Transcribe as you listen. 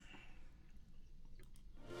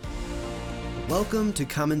Welcome to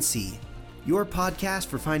Come and See, your podcast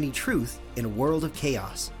for finding truth in a world of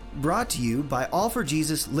chaos. Brought to you by All for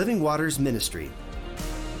Jesus Living Waters Ministry.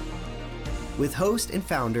 With host and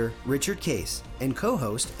founder Richard Case and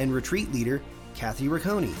co-host and retreat leader Kathy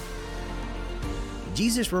Riccone.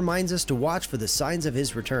 Jesus reminds us to watch for the signs of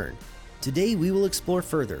his return. Today we will explore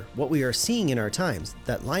further what we are seeing in our times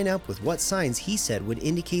that line up with what signs he said would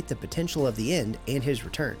indicate the potential of the end and his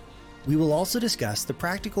return. We will also discuss the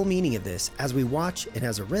practical meaning of this as we watch and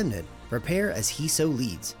as a remnant prepare as he so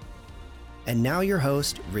leads. And now your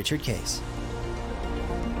host, Richard Case.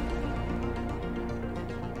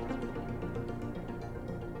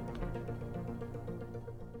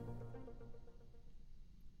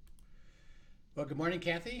 Well, good morning,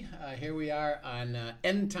 Kathy. Here we are on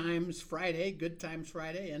End Times Friday, Good Times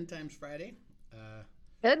Friday, End Times Friday.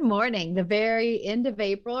 Good morning. The very end of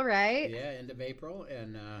April, right? Yeah, end of April.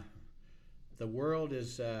 And the world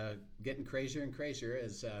is getting crazier and crazier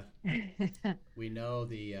as we know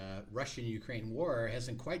the Russian-Ukraine war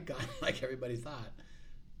hasn't quite gone like everybody thought.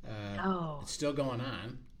 It's still going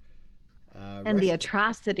on. And Russia, the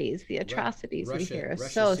atrocities we hear are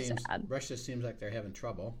so sad. Russia seems like they're having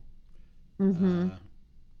trouble. Mm-hmm.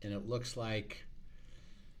 And it looks like,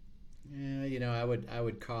 I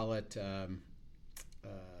would call it,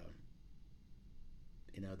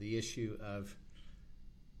 the issue of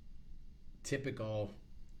typical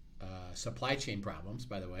supply chain problems,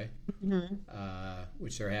 by the way,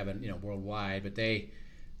 which they're having, worldwide. But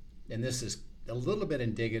and this is a little bit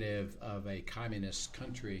indicative of a communist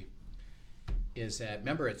country, is that,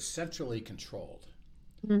 remember, it's centrally controlled.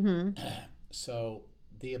 Mm-hmm. So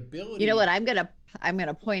the ability. You know what I'm gonna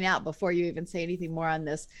point out before you even say anything more on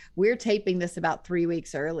this. We're taping this about 3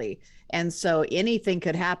 weeks early, and so anything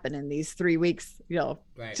could happen in these 3 weeks.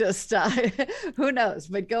 Right. Just who knows?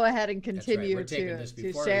 But go ahead and continue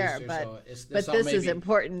to share. But this is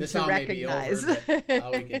important to recognize.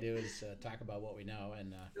 All we can do is talk about what we know,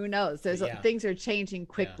 and who knows? Things are changing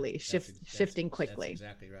quickly, shifting quickly. That's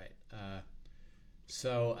exactly right.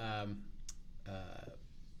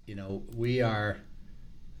 We are.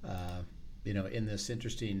 In this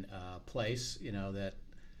interesting place, that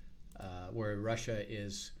where Russia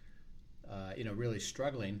is, really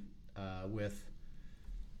struggling with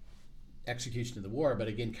execution of the war. But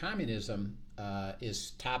again, communism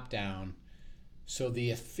is top down, so the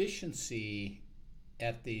efficiency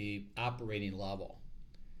at the operating level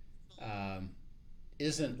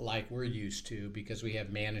isn't like we're used to, because we have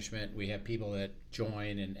management, we have people that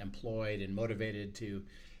join and employed and motivated to,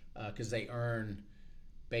 because they earn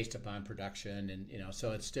based upon production, and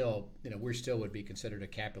so it's still, we still would be considered a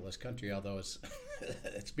capitalist country, although it's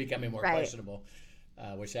it's becoming more questionable,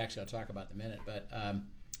 which actually I'll talk about in a minute. But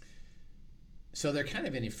so they're kind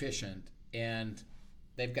of inefficient, and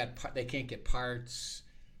they can't get parts.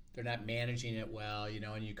 They're not managing it well,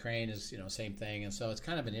 and Ukraine is same thing, and so it's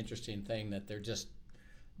kind of an interesting thing that they're just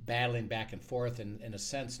battling back and forth, and in a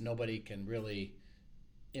sense nobody can really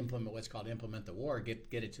implement the war, get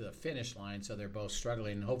it to the finish line. So they're both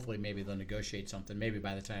struggling, and hopefully maybe they'll negotiate something. Maybe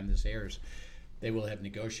by the time this airs, they will have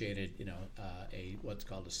negotiated, a what's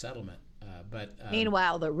called a settlement. But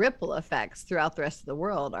meanwhile, the ripple effects throughout the rest of the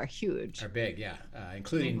world are huge, are big, yeah,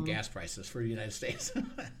 including gas prices for the United States.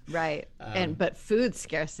 Right, but food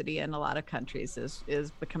scarcity in a lot of countries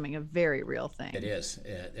is becoming a very real thing. It is.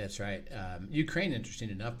 That's right. Ukraine, interesting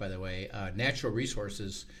enough, by the way, natural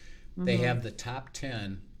resources. They have the top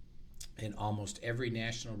 10 in almost every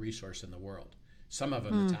national resource in the world. Some of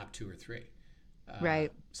them the top 2 or 3. Right.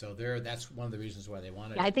 So that's one of the reasons why they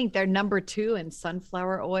wanted. I think they're number 2 in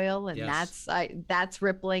sunflower oil, and yes. that's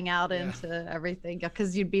rippling out into everything,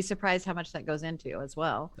 because you'd be surprised how much that goes into as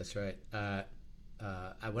well. That's right.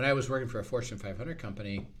 When I was working for a Fortune 500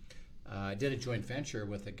 company, I did a joint venture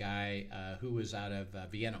with a guy who was out of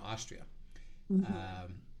Vienna, Austria,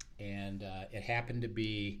 and it happened to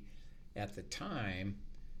be at the time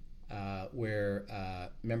where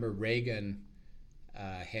remember Reagan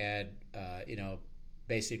had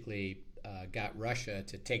basically got Russia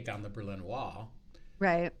to take down the Berlin Wall,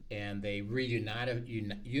 right? And they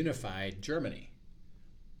unified Germany.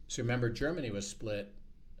 So remember, Germany was split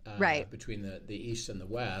between the East and the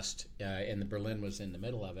West, and the Berlin was in the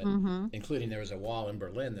middle of it, including there was a wall in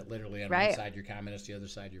Berlin that literally on one side you're communist, the other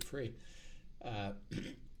side you're free.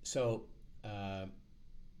 So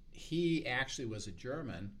he actually was a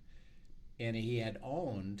German, and he had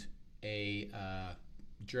owned a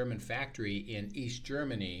German factory in East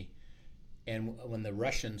Germany, and when the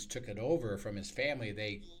Russians took it over from his family,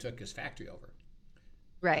 they took his factory over.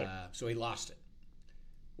 Right. So he lost it.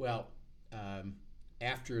 Well,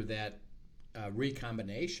 after that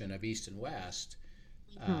recombination of East and West,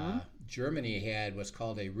 Germany had what's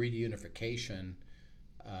called a reunification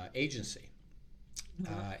agency.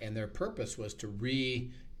 And their purpose was to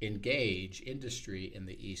re-engage industry in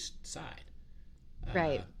the East side.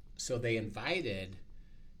 Right. So they invited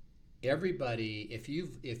everybody. If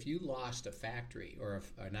you lost a factory or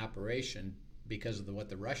an operation because of what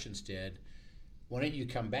the Russians did, why don't you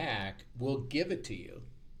come back? We'll give it to you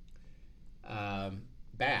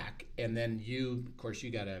back, and then you, of course,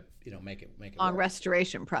 you got to make it long work.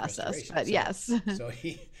 restoration process. But yes. So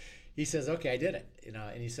he says, okay, I did it,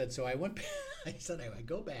 and he said, so I went. I said, I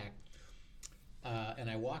go back, and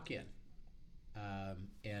I walk in,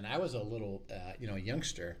 and I was a little,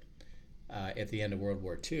 youngster at the end of World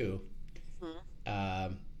War II,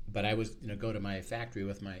 but I was, go to my factory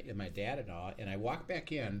with my dad and all, and I walk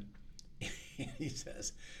back in, and he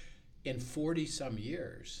says, in 40 some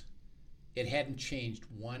years, it hadn't changed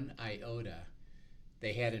one iota.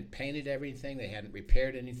 They hadn't painted everything. They hadn't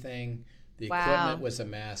repaired anything. The equipment was a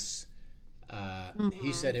mess.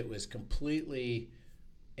 He said it was completely,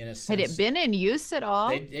 in a sense. Had it been in use at all?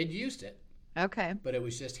 They'd used it. Okay. But it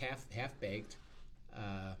was just half baked.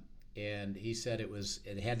 And he said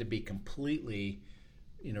it had to be completely,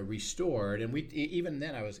 restored. And we even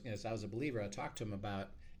then I was a believer. I talked to him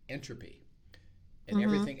about entropy. And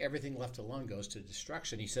everything left alone goes to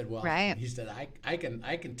destruction. He said, well, right. He said, I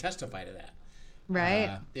can testify to that.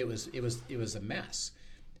 Right. It was a mess.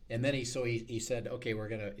 And then he said, okay, we're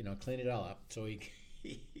gonna clean it all up. So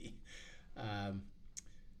he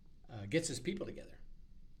gets his people together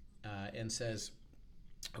and says,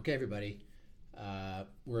 okay, everybody,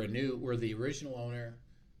 we're the original owner.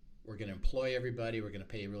 We're gonna employ everybody. We're gonna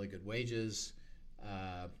pay really good wages.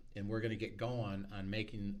 And we're going to get going on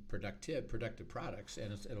making productive products,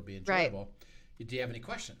 and it'll be enjoyable. Right. Do you have any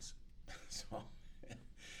questions? So,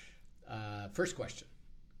 first question: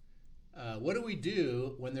 what do we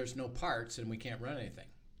do when there's no parts and we can't run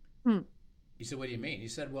anything? He said, "What do you mean?" He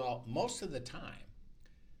said, "Well, most of the time,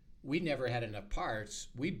 we never had enough parts.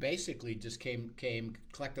 We basically just came,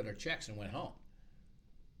 collected our checks, and went home.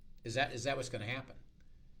 Is that what's going to happen?"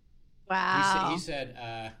 Wow. He said,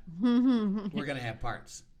 "We're going to have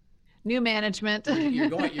parts." New management. You're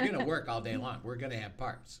going to work all day long. We're going to have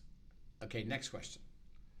parts. Okay, next question.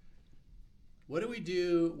 What do we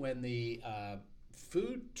do when the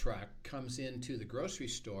food truck comes into the grocery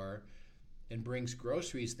store and brings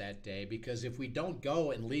groceries that day? Because if we don't go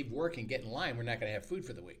and leave work and get in line, we're not going to have food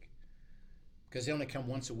for the week. Because they only come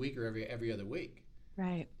once a week or every other week.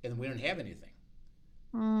 Right. And we don't have anything.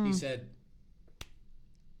 He said,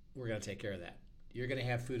 we're going to take care of that. You're going to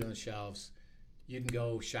have food on the shelves. You can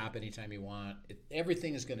go shop anytime you want.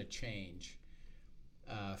 Everything is going to change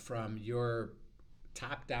from your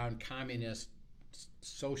top-down communist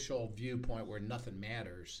social viewpoint where nothing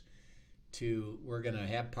matters to we're going to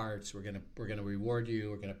have parts. We're going to reward you.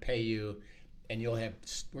 We're going to pay you, and we're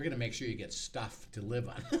going to make sure you get stuff to live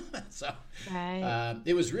on. So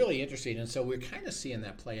it was really interesting, and so we're kind of seeing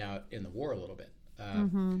that play out in the war a little bit.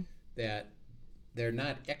 That they're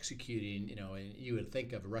not executing, and you would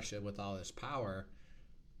think of Russia with all this power,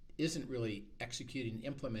 isn't really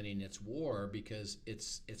implementing its war because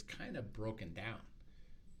it's kind of broken down,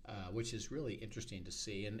 which is really interesting to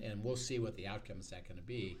see. And we'll see what the outcome is that going to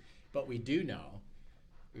be. But we do know,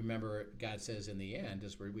 remember, God says in the end,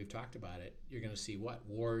 as we've talked about it, you're going to see what?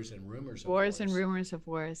 Wars and rumors of wars. Wars and rumors of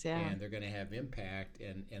wars, yeah. And they're going to have impact.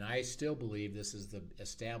 And I still believe this is the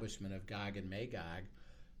establishment of Gog and Magog.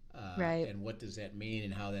 Right. And what does that mean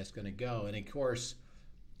and how that's going to go? And of course,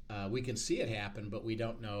 we can see it happen, but we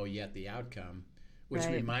don't know yet the outcome, which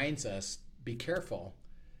reminds us, be careful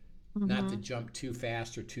not to jump too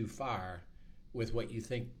fast or too far with what you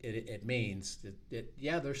think it means.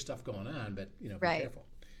 Yeah, there's stuff going on, but be careful.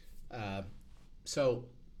 So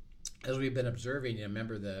as we've been observing,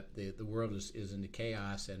 remember the world is into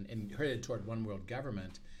chaos and headed toward one world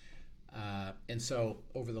government. And so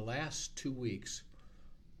over the last 2 weeks,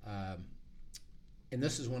 and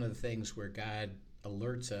this is one of the things where God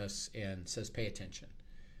alerts us and says, pay attention.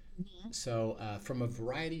 So from a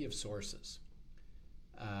variety of sources,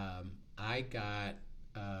 I got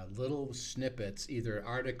little snippets, either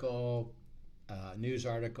article, news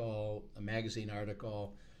article, a magazine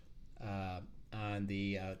article on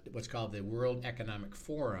the what's called the World Economic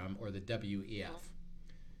Forum, or the WEF.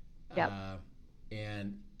 Yep.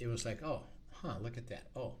 And it was like, look at that.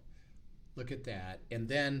 Oh, look at that. And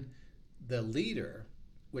then the leader,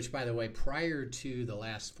 which, by the way, prior to the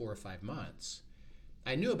last 4 or 5 months,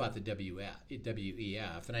 I knew about the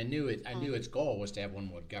WEF, and I knew its goal was to have one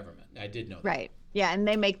world government. I did know that. Right. Yeah, and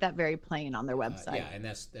they make that very plain on their website. Yeah, and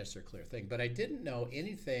that's their clear thing. But I didn't know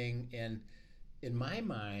anything, and in my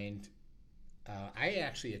mind, I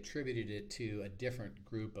actually attributed it to a different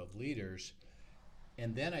group of leaders,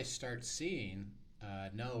 and then I start seeing,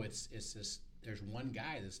 no, it's this. There's one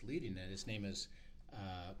guy that's leading it. His name is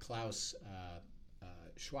Klaus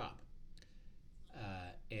Schwab,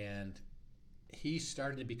 and he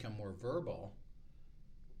started to become more verbal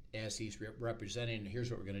as he's representing.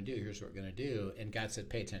 Here's what we're going to do. Here's what we're going to do. And God said,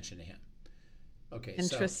 pay attention to him. Okay.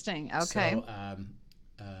 Interesting. So, okay.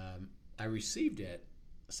 So I received it.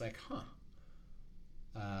 It's like, huh.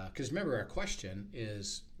 Because remember, our question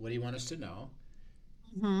is, what do you want us to know?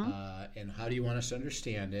 Mm-hmm. And how do you want us to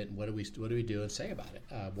understand it? And what do we do and say about it?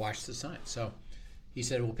 Watch the signs. So he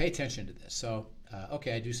said, well, pay attention to this. So,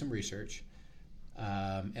 okay, I do some research.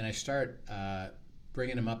 And I start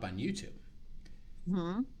bringing them up on YouTube.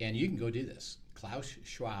 Mm-hmm. And you can go do this. Klaus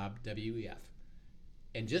Schwab, WEF.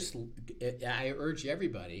 And I urge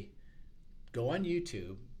everybody, go on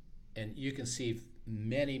YouTube, and you can see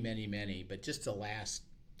many, many, many, but just the last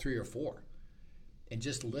 3 or 4, and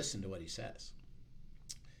just listen to what he says.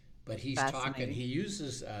 But he's talking, he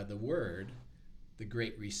uses the word, the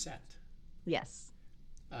Great Reset. Yes.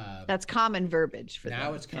 That's common verbiage for now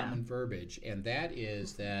them. It's common verbiage, and that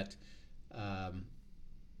is that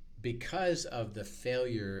because of the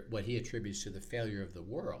failure, what he attributes to the failure of the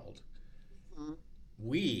world, mm-hmm.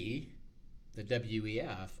 we, the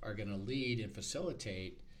WEF, are going to lead and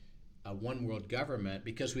facilitate a one world government,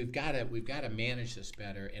 because we've got to manage this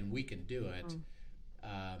better, and we can do it.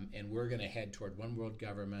 And we're going to head toward one world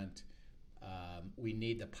government. We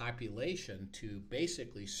need the population to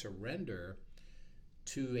basically surrender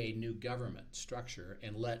to a new government structure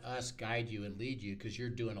and let us guide you and lead you, because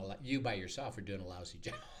you by yourself are doing a lousy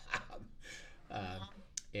job.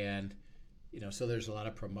 And so there's a lot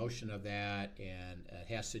of promotion of that, and it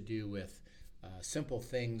has to do with simple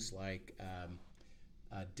things like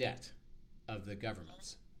debt of the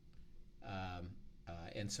governments.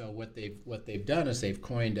 And so what they've done is they've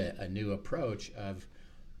coined a new approach of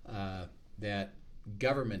that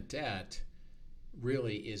government debt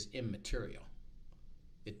really is immaterial.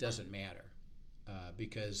 It doesn't matter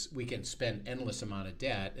because we can spend endless amount of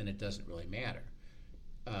debt and it doesn't really matter.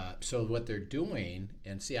 So what they're doing,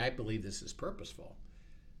 and see, I believe this is purposeful,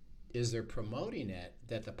 is they're promoting it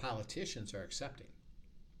that the politicians are accepting.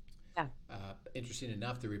 Yeah. Interesting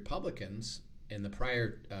enough, the Republicans in the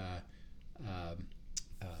prior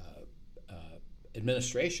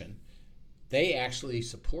administration, they actually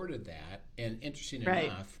supported that. And interesting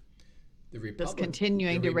enough, the Republicans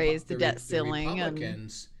continuing to raise the debt ceiling.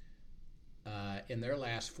 Republicans, in their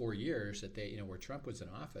last 4 years that they, where Trump was in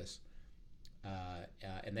office,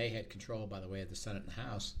 and they had control, by the way, of the Senate and the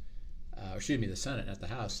House, the Senate, not the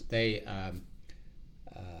House. They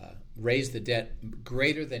raised the debt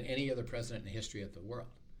greater than any other president in the history of the world.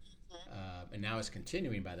 And now it's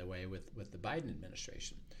continuing, by the way, with the Biden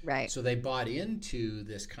administration. Right. So they bought into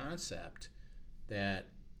this concept that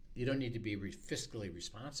you don't need to be fiscally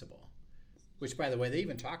responsible, which, by the way, they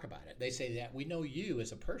even talk about it. They say that we know you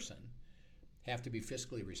as a person have to be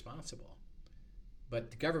fiscally responsible,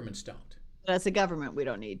 but the governments don't. But as a government, we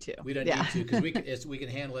don't need to. We don't need to, because we can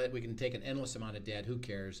handle it. We can take an endless amount of debt. Who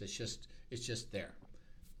cares? It's just there.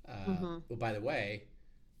 Well, by the way,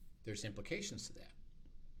 there's implications to that,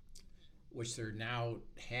 which they're now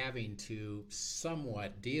having to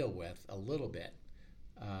somewhat deal with a little bit.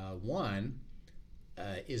 One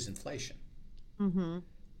is inflation. Mm-hmm.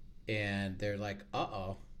 And they're like,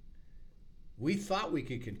 uh-oh, we thought we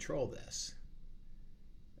could control this.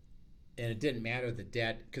 And it didn't matter the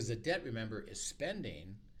debt, because the debt, remember, is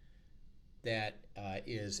spending that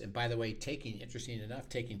is, and by the way, interesting enough,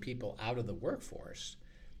 taking people out of the workforce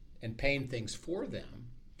and paying things for them,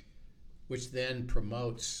 which then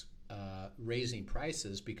promotes raising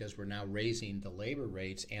prices, because we're now raising the labor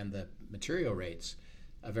rates and the material rates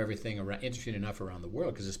of everything around, interesting enough, around the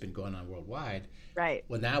world, because it's been going on worldwide. Right.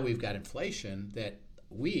 Well, now we've got inflation that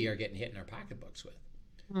we are getting hit in our pocketbooks with.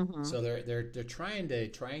 Mm-hmm. So they're trying to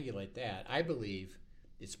triangulate that. I believe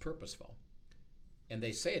it's purposeful, and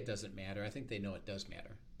they say it doesn't matter. I think they know it does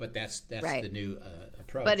matter, but that's right. The new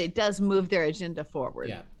approach. But it does move their agenda forward.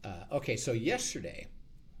 Yeah. Okay. So yesterday,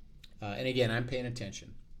 and again, I'm paying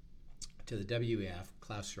attention to the WEF,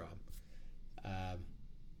 Klaus Schwab.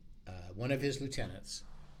 One of his lieutenants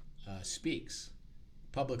speaks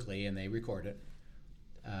publicly, and they record it,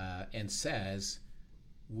 and says,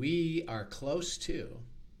 we are close to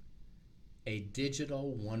a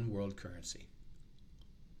digital one world currency.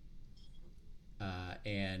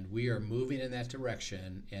 And we are moving in that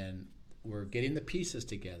direction, and we're getting the pieces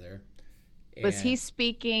together. Was he And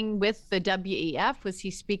speaking with the WEF? Was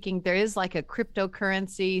he speaking? There is like a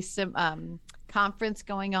cryptocurrency conference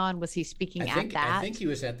going on. Was he speaking at I that? think he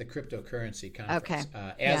was at the cryptocurrency Okay. conference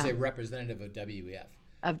as a representative of WEF.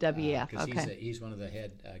 Of WEF. Because Okay. he's one of the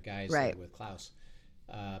head guys Right. there with Klaus.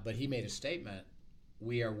 But he made a statement.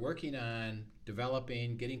 We are working on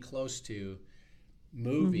developing, getting close to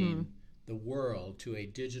moving the world to a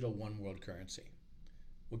digital one world currency.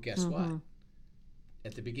 Well, guess what?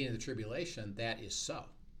 At the beginning of the tribulation, that is so.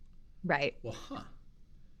 Right. Well,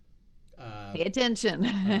 Pay attention.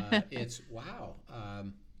 it's wow.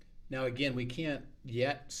 Now, again, we can't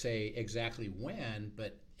yet say exactly when,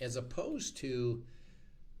 but as opposed to,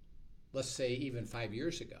 let's say, even 5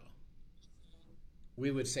 years ago,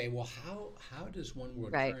 we would say, well, how does one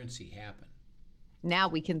world Right. currency happen? Now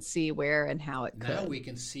we can see where and how it could. Now we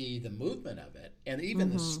can see the movement of it and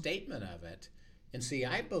even the statement of it. And see,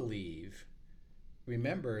 I believe,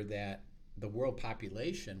 remember that the world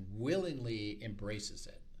population willingly embraces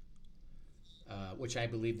it, which I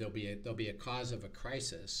believe there'll be a cause of a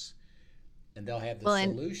crisis, and they'll have the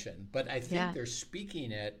solution. But I think they're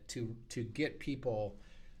speaking it to get people,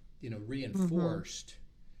 reinforced.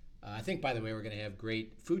 I think, by the way, we're going to have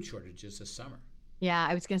great food shortages this summer. Yeah,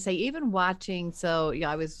 I was going to say, even watching. So,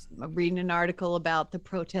 I was reading an article about the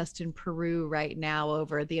protest in Peru right now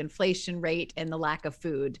over the inflation rate and the lack of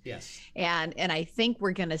food. Yes. And I think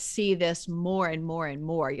we're going to see this more and more and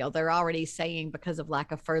more. They're already saying because of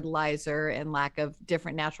lack of fertilizer and lack of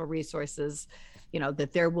different natural resources,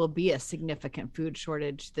 that there will be a significant food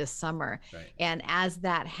shortage this summer. Right. And as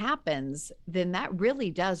that happens, then that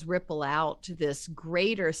really does ripple out to this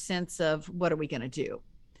greater sense of what are we going to do?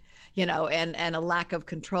 And a lack of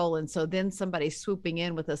control. And so then somebody swooping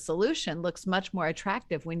in with a solution looks much more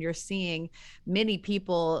attractive when you're seeing many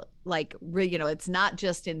people it's not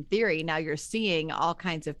just in theory. Now you're seeing all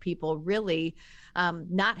kinds of people really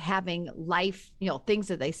not having life, things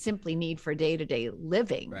that they simply need for day-to-day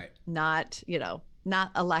living. Right. Not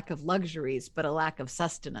a lack of luxuries, but a lack of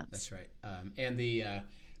sustenance. That's right. And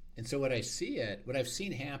so what I've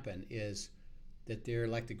seen happen is that they're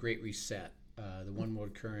like the Great Reset. The one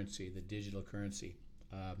world currency, the digital currency.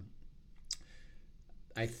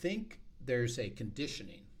 I think there's a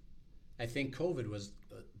conditioning. I think COVID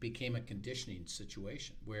became a conditioning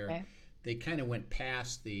situation where they kind of went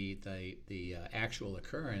past the actual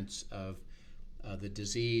occurrence of the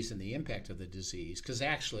disease and the impact of the disease, because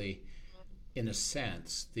actually, in a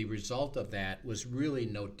sense, the result of that was really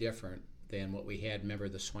no different than what we had. Remember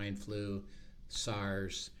the swine flu,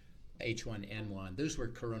 SARS, H1N1, those were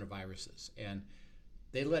coronaviruses, and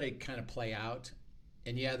they let it kind of play out.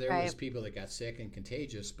 And there was people that got sick and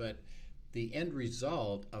contagious, but the end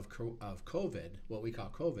result of COVID, what we call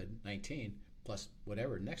COVID-19 plus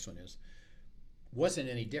whatever the next one is, wasn't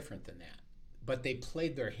any different than that. But they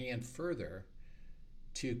played their hand further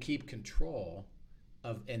to keep control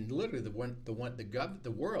of, and literally the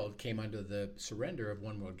world came under the surrender of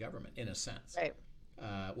one world government in a sense. Right.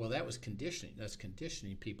 Well, that was conditioning. That's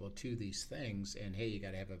conditioning people to these things. And hey, you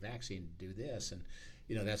got to have a vaccine to do this. And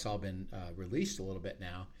that's all been released a little bit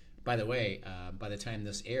now. By the way, by the time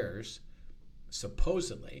this airs,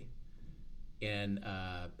 supposedly, in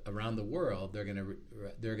around the world, they're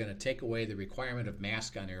gonna take away the requirement of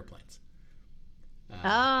masks on airplanes.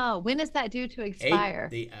 When is that due to expire?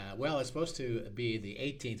 Well, it's supposed to be the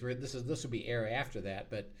 18th. This will be air after that,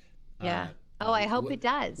 but yeah. I hope it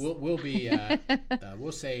does. We'll be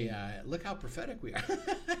we'll say, look how prophetic we are.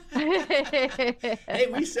 Hey,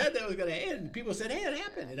 we said that was going to end. People said, hey, it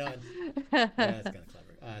happened. That's kind of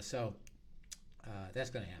clever. So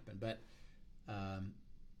that's going to happen. But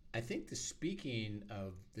I think speaking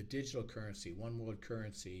of the digital currency, one world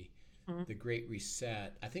currency, the Great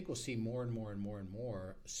Reset, I think we'll see more and more and more and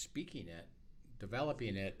more speaking it,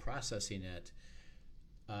 developing it, processing it.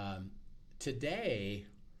 Today,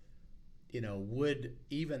 would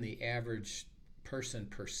even the average person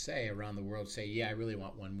per se around the world say, yeah, I really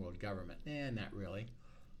want one world government? Not really.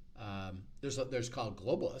 There's called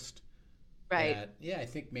globalist. Right. I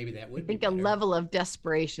think maybe that would I think be a better. level of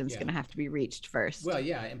desperation is going to have to be reached first. Well,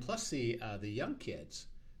 yeah, and plus the young kids,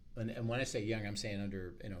 and when I say young, I'm saying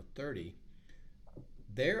under 30,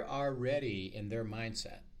 they're already in their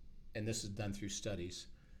mindset, and this is done through studies,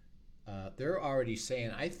 they're already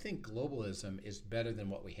saying, I think globalism is better than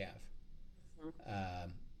what we have.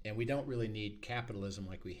 And we don't really need capitalism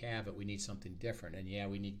like we have it. We need something different.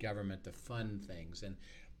 And we need government to fund things and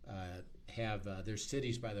have there's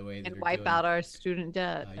cities, by the way, that and are wipe doing, out our student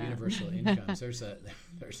debt. universal incomes. There's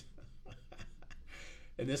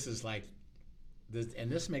and this is like this,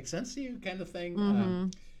 and this makes sense to you kind of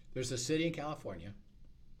thing. There's a city in California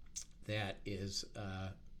that is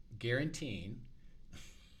guaranteeing.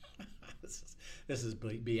 This is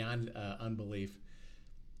beyond unbelief.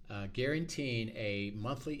 Guaranteeing a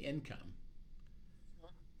monthly income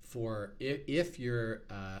for if you're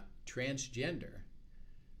transgender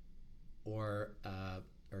or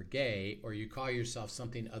gay, or you call yourself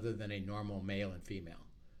something other than a normal male and female,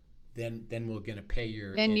 then we're going to pay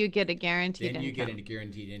your. Then you get a guaranteed income. Then you get a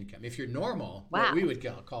guaranteed income. If you're normal, wow. what we would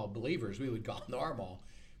call believers, we would call normal,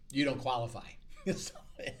 you don't qualify. So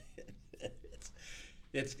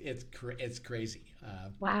it's crazy.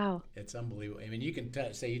 Wow. It's unbelievable. I mean, you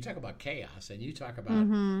can say, you talk about chaos, and you talk about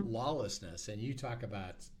lawlessness, and you talk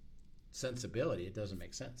about sensibility. It doesn't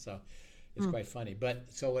make sense. So it's quite funny. But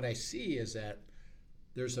so what I see is that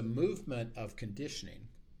there's a movement of conditioning,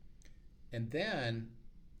 and then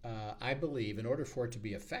I believe in order for it to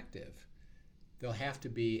be effective, there'll have to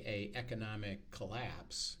be a economic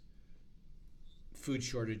collapse, food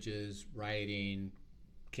shortages, rioting,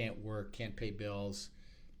 can't work, can't pay bills,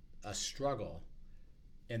 a struggle.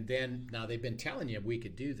 And then now they've been telling you we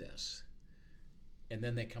could do this, and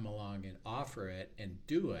then they come along and offer it and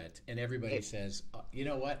do it, and everybody says, you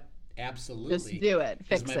know what, absolutely, just do it,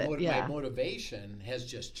 fix it. My motivation has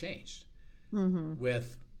just changed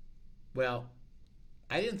with, well,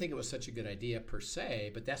 I didn't think it was such a good idea per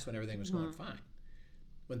se, but that's when everything was going fine.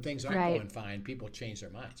 When things aren't going fine, people change their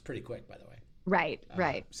minds pretty quick, by the way.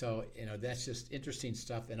 Right. So that's just interesting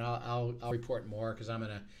stuff, and I'll report more because I'm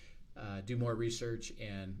going to do more research.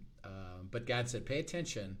 And but God said, pay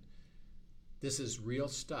attention. This is real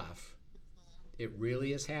stuff. It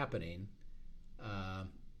really is happening.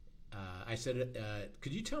 I said,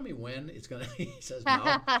 could you tell me when it's going to? He says,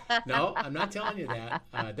 no, I'm not telling you that.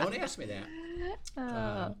 Don't ask me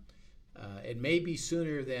that. It may be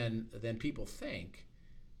sooner than people think,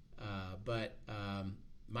 but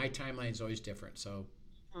my timeline is always different. So,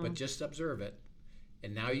 but just observe it,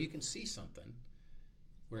 and now you can see something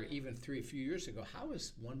where even a few years ago, how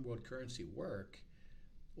does one world currency work?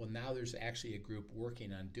 Well, now there's actually a group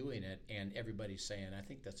working on doing it, and everybody's saying, I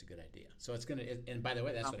think that's a good idea. So it's going to, and by the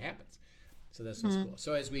way, that's what happens. So that's what's cool.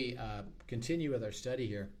 So as we continue with our study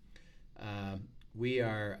here, we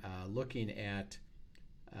are looking at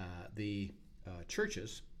the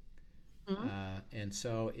churches. And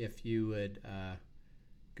so if you would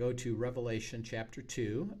go to Revelation chapter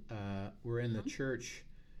 2, we're in the church,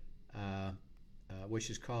 which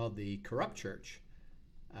is called the corrupt church.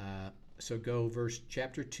 So go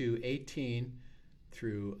chapter 2, 18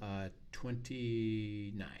 through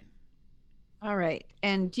 29. All right.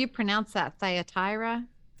 And do you pronounce that Thyatira?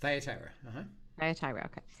 Thyatira. Thyatira,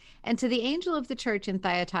 okay. And to the angel of the church in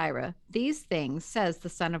Thyatira, these things says the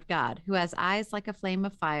Son of God, who has eyes like a flame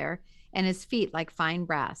of fire and his feet like fine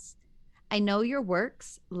brass. I know your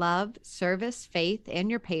works, love, service, faith,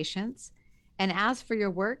 and your patience. And as for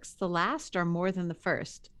your works, the last are more than the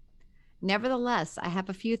first. Nevertheless, I have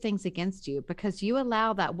a few things against you, because you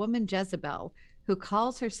allow that woman Jezebel, who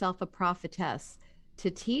calls herself a prophetess,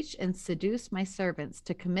 to teach and seduce my servants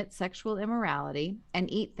to commit sexual immorality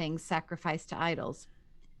and eat things sacrificed to idols.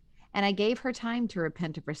 And I gave her time to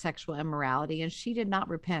repent of her sexual immorality, and she did not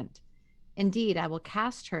repent. Indeed, I will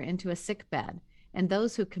cast her into a sick bed, and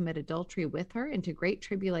those who commit adultery with her into great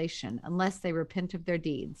tribulation, unless they repent of their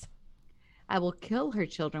deeds. I will kill her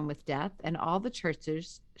children with death, and all the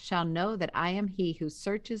churches shall know that I am he who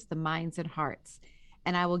searches the minds and hearts,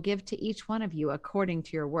 and I will give to each one of you according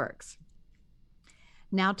to your works.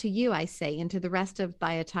 Now to you I say, and to the rest of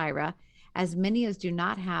Thyatira, as many as do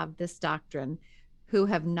not have this doctrine, who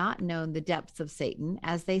have not known the depths of Satan,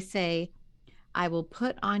 as they say, I will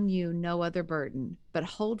put on you no other burden, but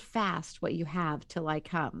hold fast what you have till I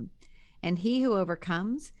come. And he who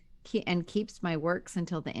overcomes and keeps my works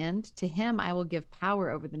until the end, to him I will give power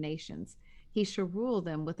over the nations. He shall rule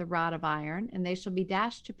them with a rod of iron, and they shall be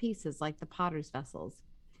dashed to pieces like the potter's vessels.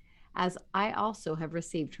 As I also have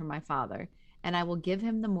received from my Father, and I will give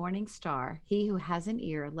him the morning star. He who has an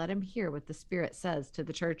ear, let him hear what the Spirit says to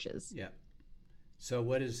the churches. Yeah. So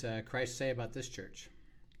what does Christ say about this church?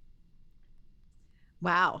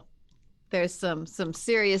 Wow. There's some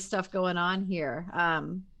serious stuff going on here.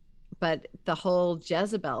 But the whole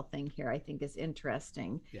Jezebel thing here, I think, is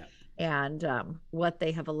interesting. Yeah. And what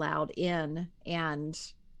they have allowed in, and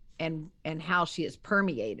how she has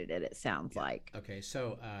permeated it, it sounds like. Okay,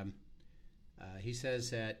 so he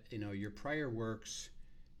says that, your prior works,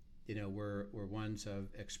 were ones of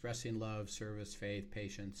expressing love, service, faith,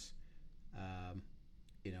 patience.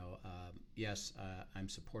 Yes, I'm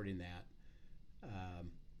supporting that.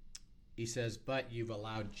 He says, but you've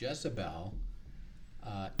allowed Jezebel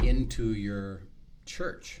into your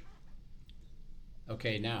church.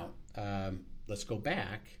 Okay, now, let's go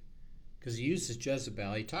back, because he uses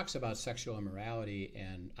Jezebel. He talks about sexual immorality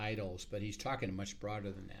and idols, but he's talking much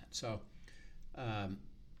broader than that. So,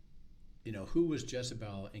 who was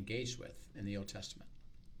Jezebel engaged with in the Old Testament?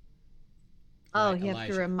 Oh, you have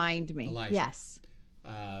to remind me. Elijah. Yes.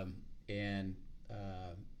 And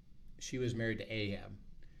she was married to Ahab.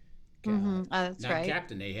 That's Not right.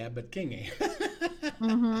 Captain Ahab, but King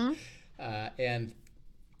Ahab.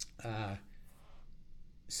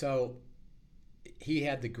 So he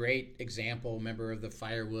had the great example, remember, of the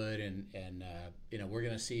firewood, and we're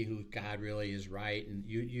going to see who God really is, right? And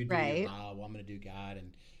you do Right. your vow, well, I'm going to do God,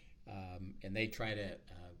 and they try to.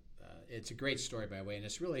 It's a great story, by the way, and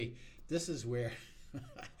it's really, this is where,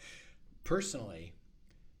 personally,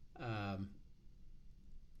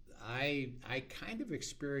 I kind of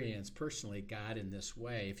experienced personally God in this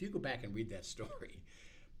way. If you go back and read that story,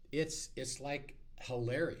 it's like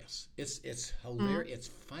hilarious. It's hilarious. It's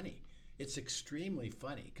funny. It's extremely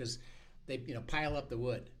funny because they pile up the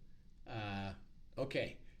wood.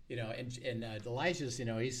 Okay, and Elijah's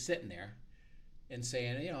he's sitting there and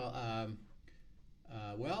saying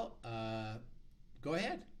go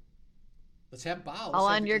ahead. Let's have Baal. All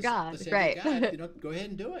on your God, let's have right? your God, go ahead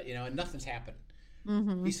and do it. And nothing's happened.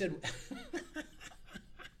 He said,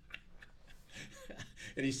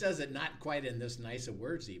 and he says it not quite in this nice of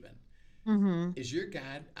words even. Is your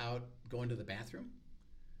God out going to the bathroom?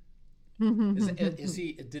 Is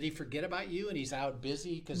he? Did he forget about you and he's out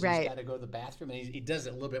busy because Right. he's got to go to the bathroom? And he does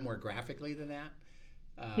it a little bit more graphically than that.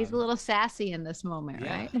 He's a little sassy in this moment,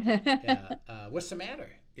 Yeah. right? Yeah. What's the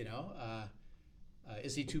matter?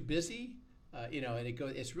 Is he too busy? And it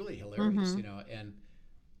goes. It's really hilarious.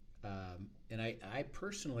 And I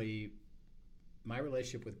personally, my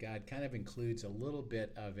relationship with God kind of includes a little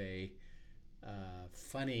bit of a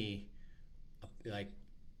funny, like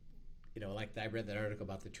I read that article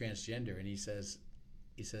about the transgender, and he says,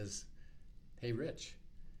 "Hey, Rich,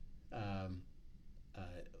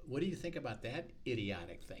 what do you think about that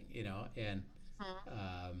idiotic thing? And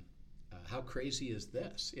how crazy is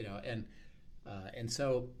this? And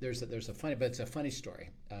so there's a funny, but it's a funny story.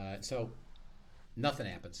 So nothing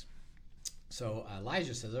happens. So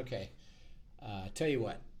Elijah says, "Okay, tell you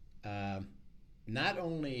what. Not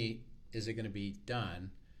only is it going to be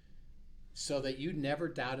done, so that you never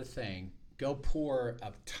doubt a thing, go pour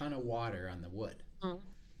a ton of water on the wood,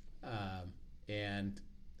 and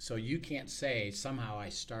so you can't say somehow I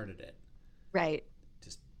started it. Right.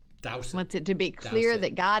 Just douse it. Wants it to be clear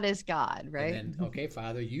that God is God, right? And then, okay,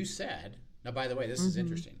 Father, you said." Now, by the way, this is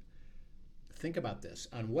interesting. Think about this.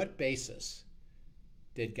 On what basis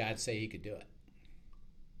did God say he could do it?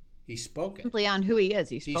 He spoke it. Simply on who he is.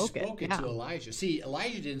 He He spoke spoke it to Elijah. See,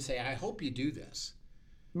 Elijah didn't say, "I hope you do this.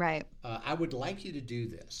 Right. I would like you to do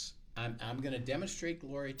this. I'm going to demonstrate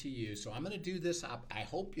glory to you, so I'm going to do this. I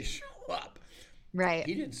hope you show up." Right.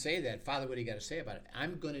 He didn't say that. Father, what do you got to say about it?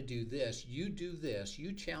 I'm going to do this. You do this.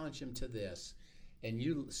 You challenge him to this. And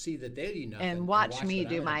you see that they do nothing. And watch me what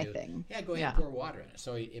do I'm gonna my do. thing. Yeah, go ahead and pour water in it.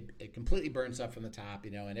 So it completely burns up from the top,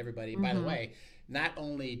 and everybody, by the way, not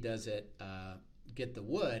only does it get the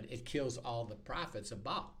wood, it kills all the prophets of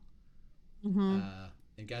Baal.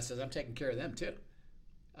 And God says, I'm taking care of them too.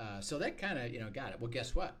 So that kind of, got it. Well,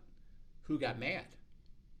 guess what? Who got mad?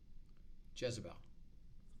 Jezebel.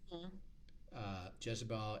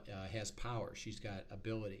 Jezebel has power. She's got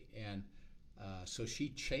ability. And so she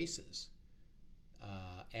chases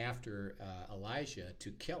after Elijah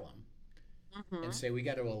to kill him and say, we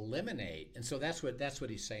got to eliminate. And so that's what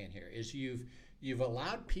he's saying here is you've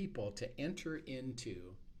allowed people to enter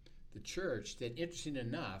into the church that, interesting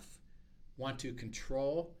enough, want to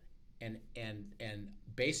control and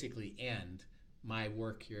basically end my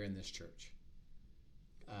work here in this church.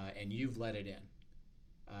 And you've let it in.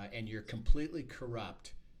 And you're completely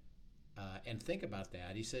corrupt. And think about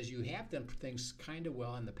that. He says you have done things kind of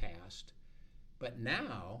well in the past, but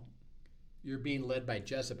now you're being led by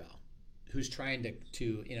Jezebel, who's trying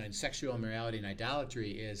to in sexual immorality and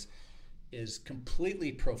idolatry is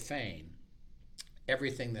completely profane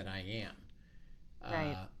everything that I am.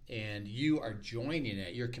 Right. And you are joining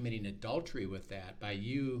it. You're committing adultery with that by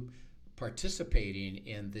you participating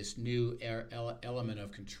in this new element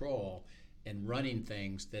of control and running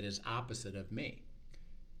things that is opposite of me.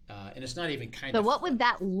 And it's not even kind of... So what would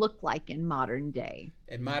that look like in modern day?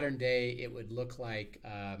 In modern day, it would look like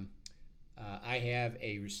I have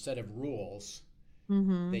a set of rules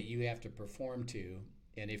that you have to perform to.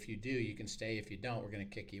 And if you do, you can stay. If you don't, we're going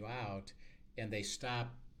to kick you out. And they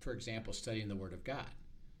stop, for example, studying the Word of God.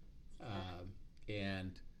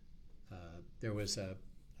 There was a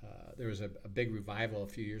big revival a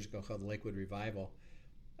few years ago called the Lakewood Revival.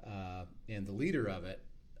 and the leader of it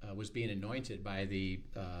was being anointed by the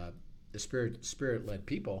Spirit-led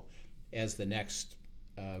people as the next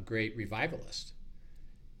great revivalist.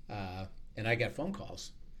 And I got phone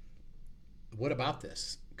calls. What about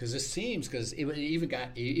this? Because it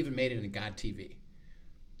even made it in God TV,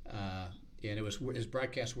 and it was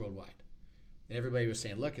broadcast worldwide. And everybody was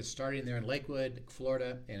saying, look, it's starting there in Lakewood,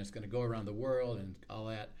 Florida, and it's going to go around the world and all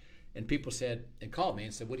that. And people said, and called me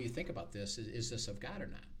and said, what do you think about this? Is this of God or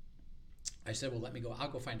not? I said, well, let me go. I'll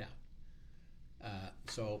go find out.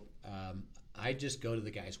 So I just go to the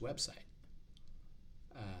guy's website.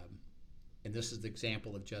 And this is the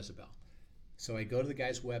example of Jezebel. So I go to the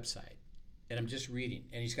guy's website, and I'm just reading.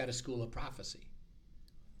 And he's got a school of prophecy.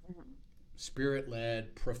 Mm-hmm.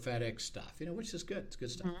 Spirit-led, prophetic stuff, which is good. It's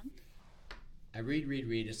good stuff. Mm-hmm. I read.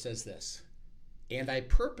 It says this. And I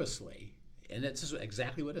purposely, and this is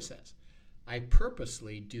exactly what it says, I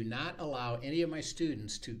purposely do not allow any of my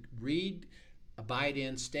students to read, abide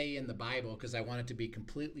in, stay in the Bible because I want it to be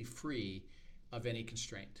completely free of any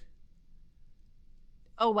constraint.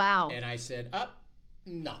 Oh, wow. And I said,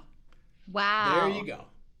 no. Wow. There you go.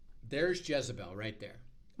 There's Jezebel right there.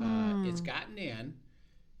 It's gotten in,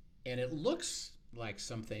 and it looks like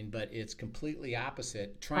something, but it's completely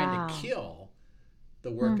opposite, trying to kill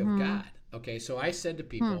the work of God. Okay, so I said to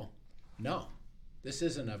people, no, this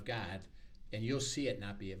isn't of God, and you'll see it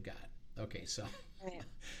not be of God. Okay, so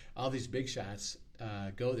all these big shots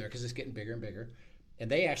go there because it's getting bigger and bigger, and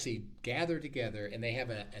they actually gather together, and they have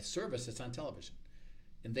a service that's on television,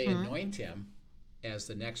 and they anoint him as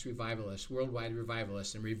the next revivalist, worldwide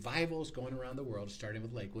revivalist, and revivals going around the world, starting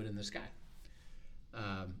with Lakewood in the sky.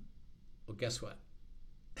 Well, guess what?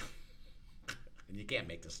 And you can't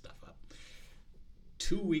make this stuff up.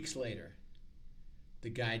 2 weeks later, the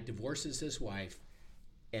guy divorces his wife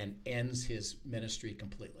and ends his ministry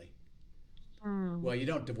completely. Well, you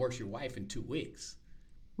don't divorce your wife in 2 weeks.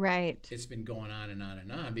 Right. It's been going on and on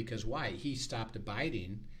and on because why? He stopped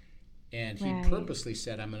abiding, and he purposely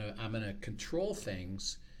said, I'm gonna control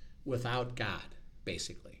things without God,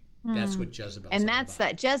 basically. That's what Jezebel is. And that's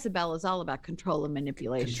about. That Jezebel is all about control and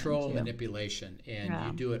manipulation. Control and manipulation, and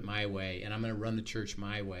you do it my way, and I'm going to run the church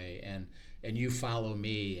my way, and you follow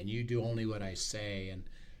me, and you do only what I say.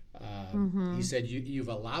 And he said, you've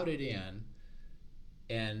allowed it in,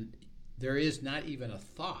 and there is not even a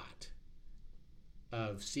thought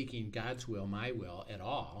of seeking God's will, my will at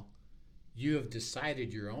all. You have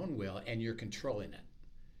decided your own will, and you're controlling it,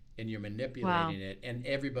 and you're manipulating it, and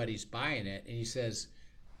everybody's buying it. And he says,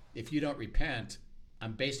 if you don't repent,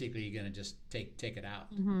 I'm basically going to just take it out.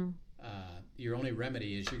 Your only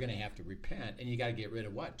remedy is you're going to have to repent, and you got to get rid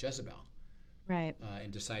of what? Jezebel. Right.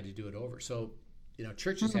 And decide to do it over. So,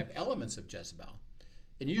 churches have elements of Jezebel,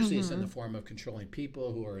 and usually it's in the form of controlling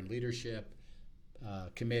people who are in leadership,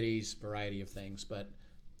 committees, variety of things. But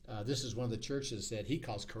this is one of the churches that he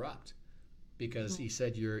calls corrupt, because he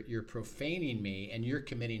said you're profaning me, and you're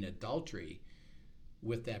committing adultery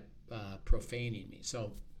with that profaning me.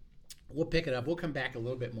 So we'll pick it up. We'll come back a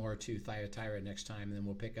little bit more to Thyatira next time, and then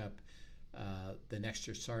we'll pick up the next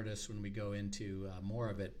year Sardis when we go into more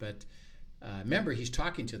of it. But remember, he's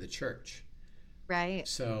talking to the church. Right.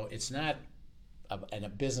 So it's not a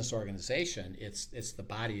business organization. It's the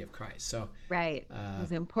body of Christ. So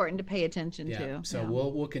it's important to pay attention to. So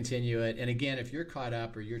we'll continue it. And again, if you're caught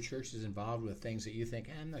up or your church is involved with things that you think,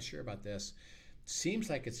 I'm not sure about this, seems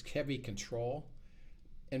like it's heavy control.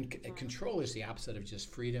 And control is the opposite of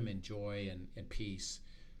just freedom and joy and peace,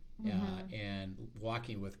 and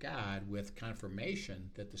walking with God with confirmation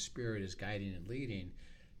that the Spirit is guiding and leading.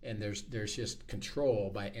 And there's just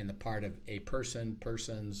control in the part of a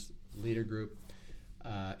person's leader group.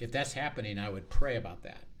 If that's happening, I would pray about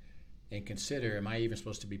that and consider, am I even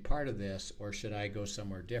supposed to be part of this, or should I go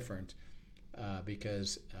somewhere different?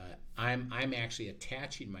 Because I'm actually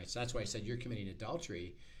attaching myself. That's why I said you're committing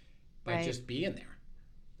adultery by just being there.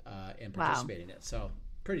 And participating in it. So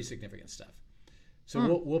pretty significant stuff.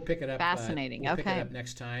 So we'll pick it up. Fascinating. We'll pick it up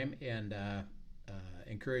next time, and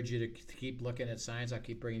encourage you to keep looking at signs. I'll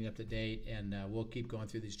keep bringing you up to date, and we'll keep going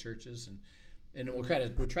through these churches, and we'll try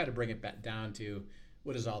to bring it back down to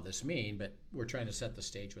what does all this mean. But we're trying to set the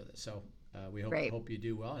stage with it. So we hope you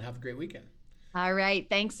do well, and have a great weekend. All right.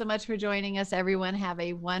 Thanks so much for joining us, everyone. Have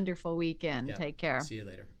a wonderful weekend. Take care. See you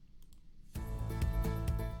later.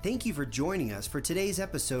 Thank you for joining us for today's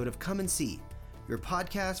episode of Come and See, your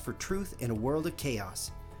podcast for truth in a world of chaos.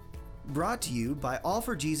 Brought to you by All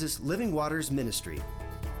for Jesus Living Waters Ministry.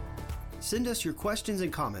 Send us your questions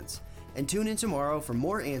and comments, and tune in tomorrow for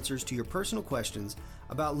more answers to your personal questions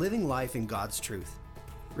about living life in God's truth.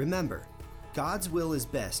 Remember, God's will is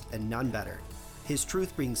best and none better. His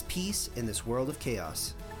truth brings peace in this world of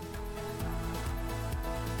chaos.